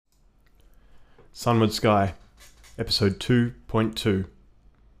Sunward Sky, Episode 2.2.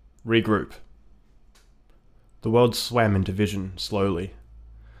 Regroup. The world swam into vision, slowly.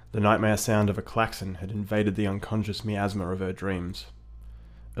 The nightmare sound of a klaxon had invaded the unconscious miasma of her dreams.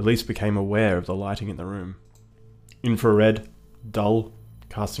 Elise became aware of the lighting in the room. Infrared, dull,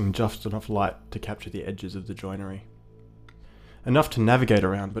 casting just enough light to capture the edges of the joinery. Enough to navigate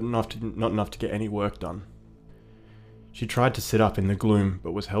around, but not enough to get any work done. She tried to sit up in the gloom,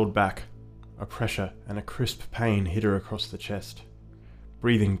 but was held back. A pressure and a crisp pain hit her across the chest.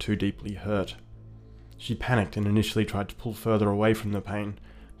 Breathing too deeply hurt. She panicked and initially tried to pull further away from the pain,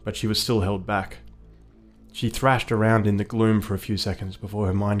 but she was still held back. She thrashed around in the gloom for a few seconds before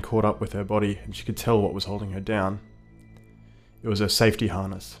her mind caught up with her body and she could tell what was holding her down. It was her safety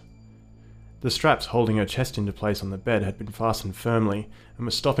harness. The straps holding her chest into place on the bed had been fastened firmly and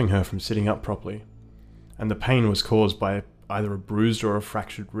were stopping her from sitting up properly, and the pain was caused by either a bruised or a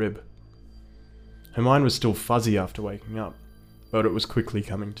fractured rib. Her mind was still fuzzy after waking up, but it was quickly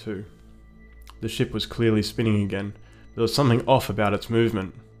coming to. The ship was clearly spinning again. There was something off about its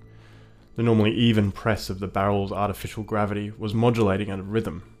movement. The normally even press of the barrel's artificial gravity was modulating at a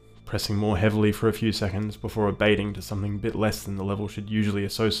rhythm, pressing more heavily for a few seconds before abating to something a bit less than the level she'd usually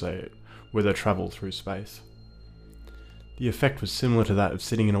associate with her travel through space. The effect was similar to that of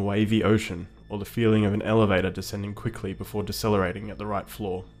sitting in a wavy ocean, or the feeling of an elevator descending quickly before decelerating at the right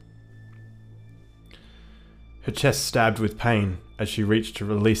floor. Her chest stabbed with pain as she reached to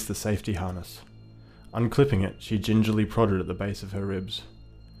release the safety harness. Unclipping it, she gingerly prodded at the base of her ribs.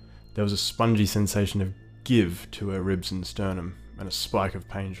 There was a spongy sensation of give to her ribs and sternum, and a spike of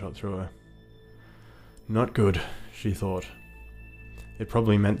pain shot through her. Not good, she thought. It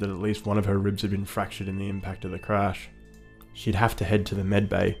probably meant that at least one of her ribs had been fractured in the impact of the crash. She'd have to head to the med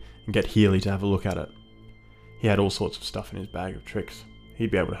bay and get Healy to have a look at it. He had all sorts of stuff in his bag of tricks. He'd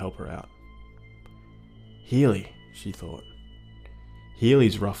be able to help her out. Healy, she thought.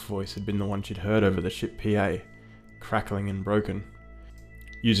 Healy's rough voice had been the one she'd heard over the ship PA, crackling and broken,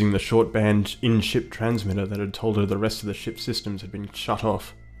 using the short band in-ship transmitter that had told her the rest of the ship's systems had been shut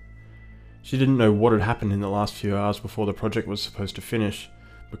off. She didn't know what had happened in the last few hours before the project was supposed to finish,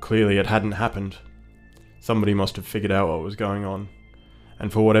 but clearly it hadn't happened. Somebody must have figured out what was going on,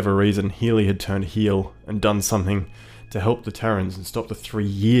 and for whatever reason Healy had turned heel and done something to help the Terrans and stop the 3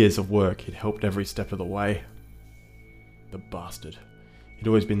 years of work he'd helped every step of the way. The bastard. He'd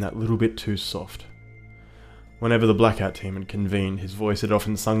always been that little bit too soft. Whenever the Blackout team had convened, his voice had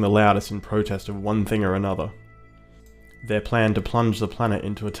often sung the loudest in protest of one thing or another. Their plan to plunge the planet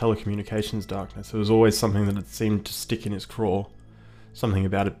into a telecommunications darkness, it was always something that had seemed to stick in his craw. Something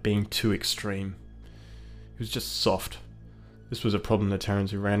about it being too extreme. He was just soft. This was a problem the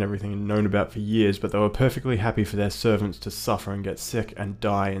Terrans who ran everything had known about for years, but they were perfectly happy for their servants to suffer and get sick and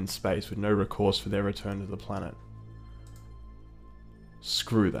die in space with no recourse for their return to the planet.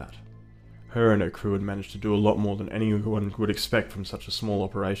 Screw that. Her and her crew had managed to do a lot more than anyone would expect from such a small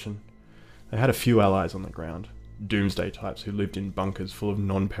operation. They had a few allies on the ground, doomsday types who lived in bunkers full of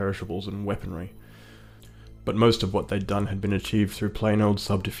non-perishables and weaponry, but most of what they'd done had been achieved through plain old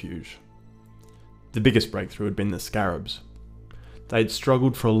subterfuge. The biggest breakthrough had been the Scarabs. They'd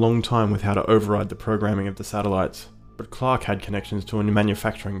struggled for a long time with how to override the programming of the satellites, but Clark had connections to a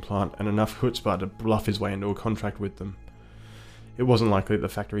manufacturing plant and enough chutzpah to bluff his way into a contract with them. It wasn't likely that the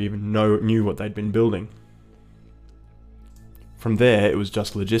factory even knew what they'd been building. From there, it was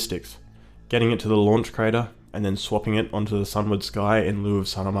just logistics, getting it to the launch crater and then swapping it onto the Sunward Sky in lieu of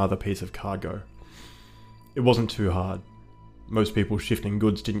some other piece of cargo. It wasn't too hard. Most people shifting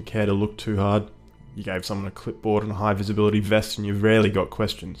goods didn't care to look too hard. You gave someone a clipboard and a high-visibility vest and you rarely got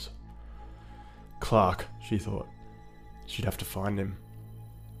questions. Clark, she thought. She'd have to find him.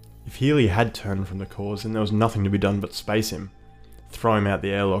 If Healy had turned from the cause, then there was nothing to be done but space him. Throw him out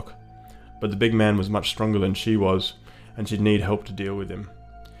the airlock. But the big man was much stronger than she was, and she'd need help to deal with him.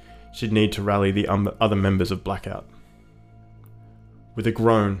 She'd need to rally the other members of Blackout. With a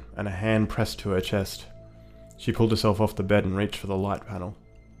groan and a hand pressed to her chest, she pulled herself off the bed and reached for the light panel.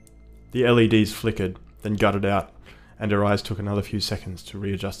 The LEDs flickered, then gutted out, and her eyes took another few seconds to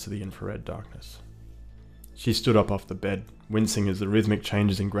readjust to the infrared darkness. She stood up off the bed, wincing as the rhythmic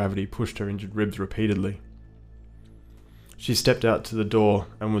changes in gravity pushed her injured ribs repeatedly. She stepped out to the door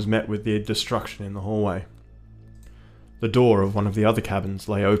and was met with the destruction in the hallway. The door of one of the other cabins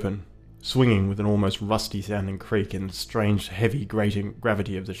lay open, swinging with an almost rusty-sounding creak in the strange, heavy grating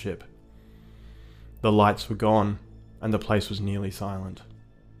gravity of the ship. The lights were gone, and the place was nearly silent.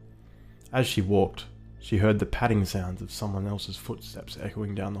 As she walked, she heard the padding sounds of someone else's footsteps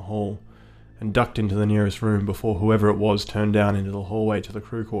echoing down the hall, and ducked into the nearest room before whoever it was turned down into the hallway to the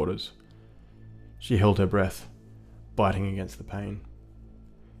crew quarters. She held her breath, biting against the pain.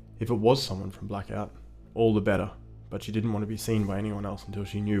 If it was someone from Blackout, all the better, but she didn't want to be seen by anyone else until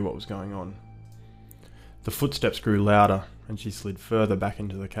she knew what was going on. The footsteps grew louder, and she slid further back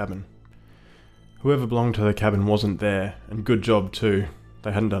into the cabin. Whoever belonged to the cabin wasn't there, and good job too.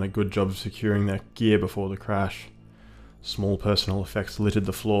 They hadn't done a good job of securing their gear before the crash. Small personal effects littered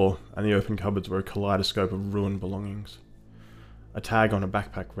the floor, and the open cupboards were a kaleidoscope of ruined belongings. A tag on a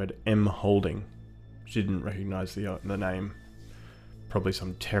backpack read M. Holding. She didn't recognise the name. Probably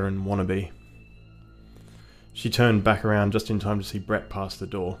some Terran wannabe. She turned back around just in time to see Brett pass the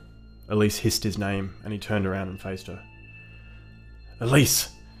door. Elise hissed his name, and he turned around and faced her.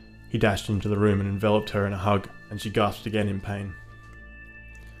 "Elise!" He dashed into the room and enveloped her in a hug, and she gasped again in pain.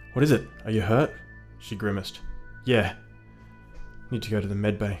 "What is it? Are you hurt?" She grimaced. "Yeah. Need to go to the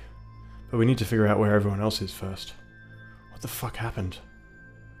medbay. But we need to figure out where everyone else is first." "What the fuck happened?"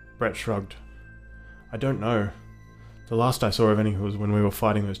 Brett shrugged. "I don't know. The last I saw of anything was when we were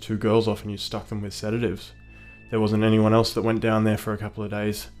fighting those 2 girls off and you stuck them with sedatives. There wasn't anyone else that went down there for a couple of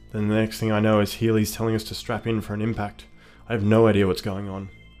days. Then the next thing I know is Healy's telling us to strap in for an impact. I have no idea what's going on."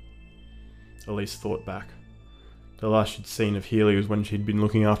 Elise thought back. The last she'd seen of Healy was when she'd been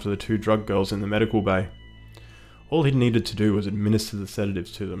looking after the 2 drug girls in the medical bay. All he'd needed to do was administer the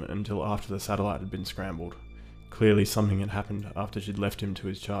sedatives to them until after the satellite had been scrambled. Clearly something had happened after she'd left him to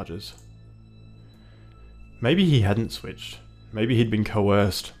his charges. Maybe he hadn't switched. Maybe he'd been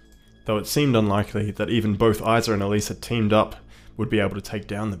coerced. Though it seemed unlikely that even both Isa and Elisa teamed up would be able to take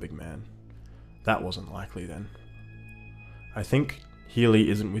down the big man. That wasn't likely then. "I think Healy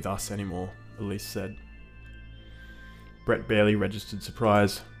isn't with us anymore," Elise said. Brett barely registered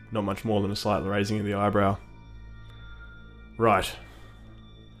surprise, not much more than a slight raising of the eyebrow. "Right.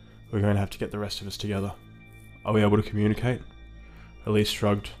 We're going to have to get the rest of us together. Are we able to communicate?" Elise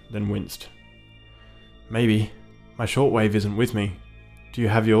shrugged, then winced. "Maybe. My shortwave isn't with me. Do you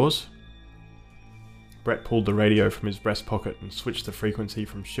have yours?" Brett pulled the radio from his breast pocket and switched the frequency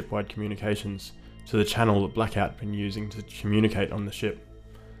from shipwide communications to the channel that Blackout had been using to communicate on the ship.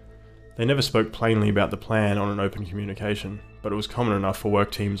 They never spoke plainly about the plan on an open communication, but it was common enough for work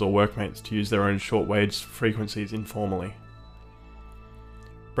teams or workmates to use their own shortwave frequencies informally.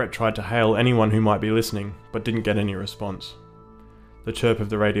 Brett tried to hail anyone who might be listening, but didn't get any response. The chirp of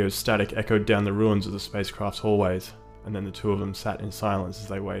the radio's static echoed down the ruins of the spacecraft's hallways, and then the 2 of them sat in silence as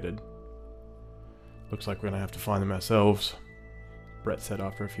they waited. "Looks like we're going to have to find them ourselves," Brett said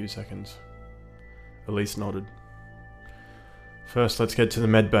after a few seconds. Elise nodded. "First, let's get to the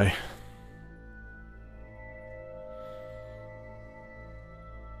medbay."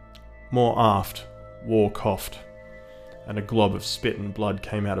 More aft, War coughed, and a glob of spit and blood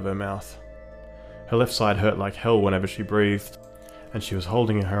came out of her mouth. Her left side hurt like hell whenever she breathed, and she was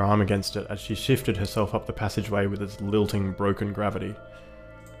holding her arm against it as she shifted herself up the passageway with its lilting, broken gravity.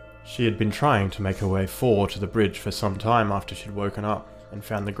 She had been trying to make her way to the bridge for some time after she'd woken up, and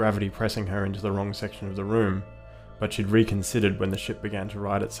found the gravity pressing her into the wrong section of the room, but she'd reconsidered when the ship began to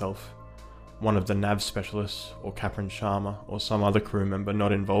right itself. One of the nav specialists, or Captain Sharma, or some other crew member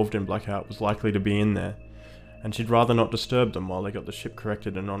not involved in Blackout was likely to be in there, and she'd rather not disturb them while they got the ship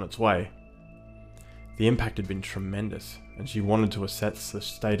corrected and on its way. The impact had been tremendous, and she wanted to assess the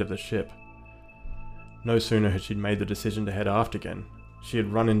state of the ship. No sooner had she made the decision to head aft again, she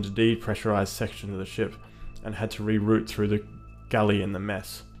had run into the depressurized section of the ship, and had to reroute through the galley in the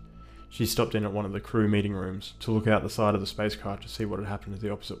mess. She stopped in at one of the crew meeting rooms to look out the side of the spacecraft to see what had happened to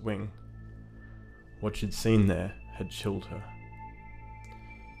the opposite wing. What she'd seen there had chilled her.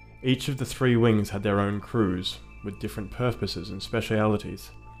 Each of the 3 wings had their own crews, with different purposes and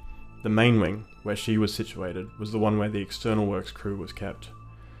specialities. The main wing, where she was situated, was the one where the external works crew was kept.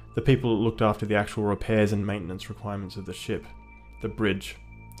 The people that looked after the actual repairs and maintenance requirements of the ship, the bridge,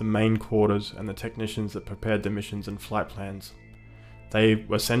 the main quarters, and the technicians that prepared the missions and flight plans. They,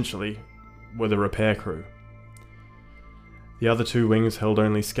 essentially, were the repair crew. The other 2 wings held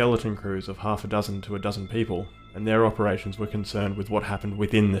only skeleton crews of half a dozen to a dozen people, and their operations were concerned with what happened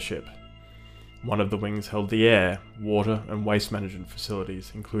within the ship. One of the wings held the air, water, and waste management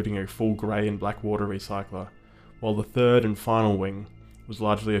facilities, including a full grey and black water recycler, while the 3rd and final wing was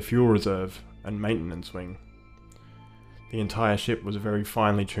largely a fuel reserve and maintenance wing. The entire ship was a very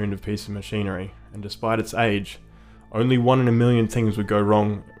finely tuned piece of machinery, and despite its age, only 1 in a million things would go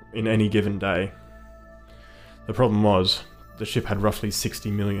wrong in any given day. The problem was, the ship had roughly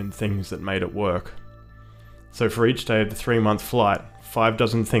 60 million things that made it work. So for each day of the 3-month flight, 5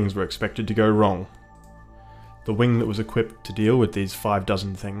 dozen things were expected to go wrong. The wing that was equipped to deal with these 5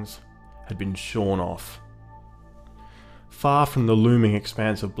 dozen things had been shorn off. Far from the looming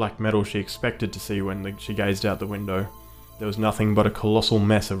expanse of black metal she expected to see when she gazed out the window, there was nothing but a colossal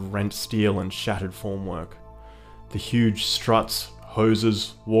mess of rent steel and shattered formwork. The huge struts,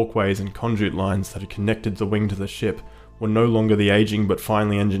 hoses, walkways and conduit lines that had connected the wing to the ship were no longer the aging but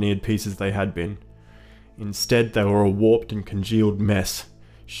finely engineered pieces they had been. Instead, they were a warped and congealed mess,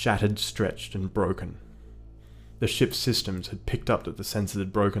 shattered, stretched and broken. The ship's systems had picked up that the sensors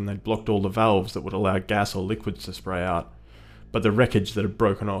had broken. They'd blocked all the valves that would allow gas or liquids to spray out, but the wreckage that had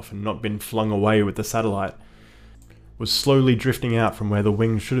broken off and not been flung away with the satellite was slowly drifting out from where the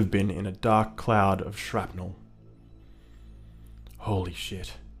wing should have been in a dark cloud of shrapnel. Holy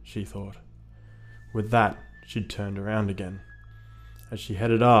shit, she thought. With that, she'd turned around again. As she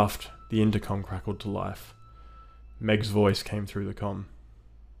headed aft, the intercom crackled to life. Meg's voice came through the comm.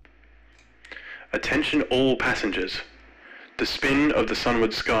 Attention all passengers. The spin of the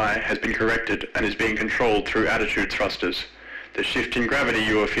sunward sky has been corrected and is being controlled through attitude thrusters. The shift in gravity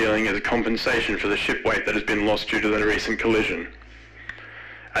you are feeling is a compensation for the ship weight that has been lost due to the recent collision.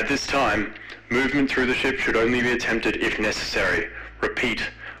 At this time, movement through the ship should only be attempted if necessary. Repeat,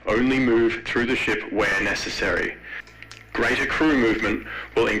 only move through the ship where necessary. Greater crew movement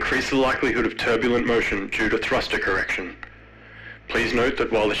will increase the likelihood of turbulent motion due to thruster correction. Please note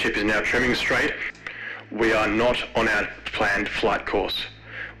that while the ship is now trimming straight, we are not on our planned flight course.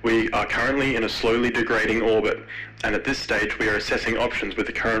 We are currently in a slowly degrading orbit, and at this stage we are assessing options with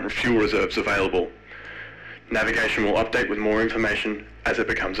the current fuel reserves available. Navigation will update with more information as it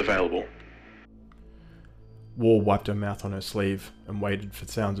becomes available. War wiped her mouth on her sleeve and waited for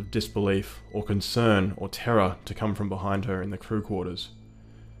sounds of disbelief or concern or terror to come from behind her in the crew quarters.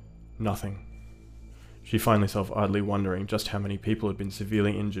 Nothing. She found herself idly wondering just how many people had been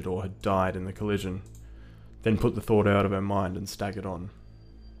severely injured or had died in the collision, then put the thought out of her mind and staggered on.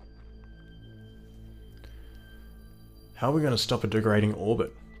 How are we going to stop a degrading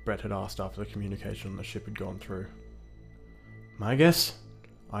orbit? Brett had asked after the communication on the ship had gone through. My guess?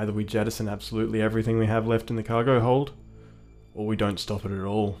 Either we jettison absolutely everything we have left in the cargo hold, or we don't stop it at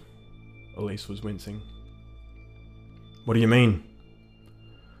all. Elise was wincing. What do you mean?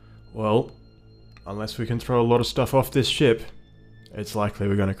 Well, unless we can throw a lot of stuff off this ship, it's likely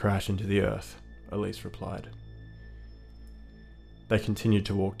we're going to crash into the Earth, Elise replied. They continued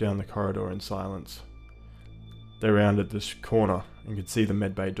to walk down the corridor in silence. They rounded the corner and could see the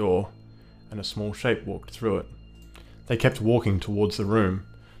medbay door, and a small shape walked through it. They kept walking towards the room,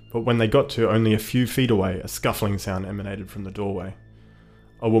 but when they got to only a few feet away, a scuffling sound emanated from the doorway.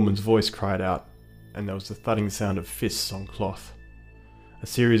 A woman's voice cried out, and there was the thudding sound of fists on cloth. A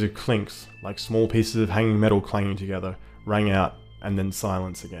series of clinks, like small pieces of hanging metal clanging together, rang out, and then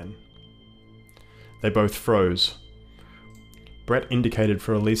silence again. They both froze. Brett indicated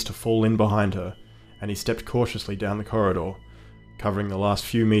for Elise to fall in behind her, and he stepped cautiously down the corridor, covering the last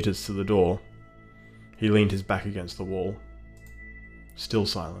few meters to the door. He leaned his back against the wall. Still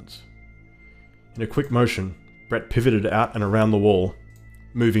silence. In a quick motion, Brett pivoted out and around the wall,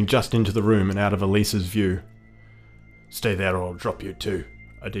 moving just into the room and out of Elise's view. "Stay there or I'll drop you too,"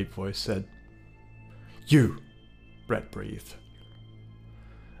 a deep voice said. "You!" Brett breathed.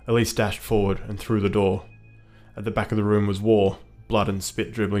 Elise dashed forward and through the door. At the back of the room was War, blood and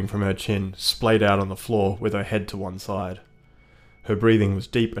spit dribbling from her chin, splayed out on the floor with her head to one side. Her breathing was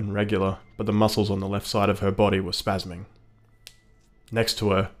deep and regular, but the muscles on the left side of her body were spasming. Next to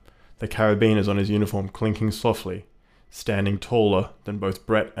her, the carabiners on his uniform clinking softly, standing taller than both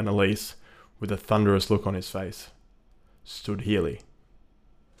Brett and Elise, with a thunderous look on his face, stood Healy.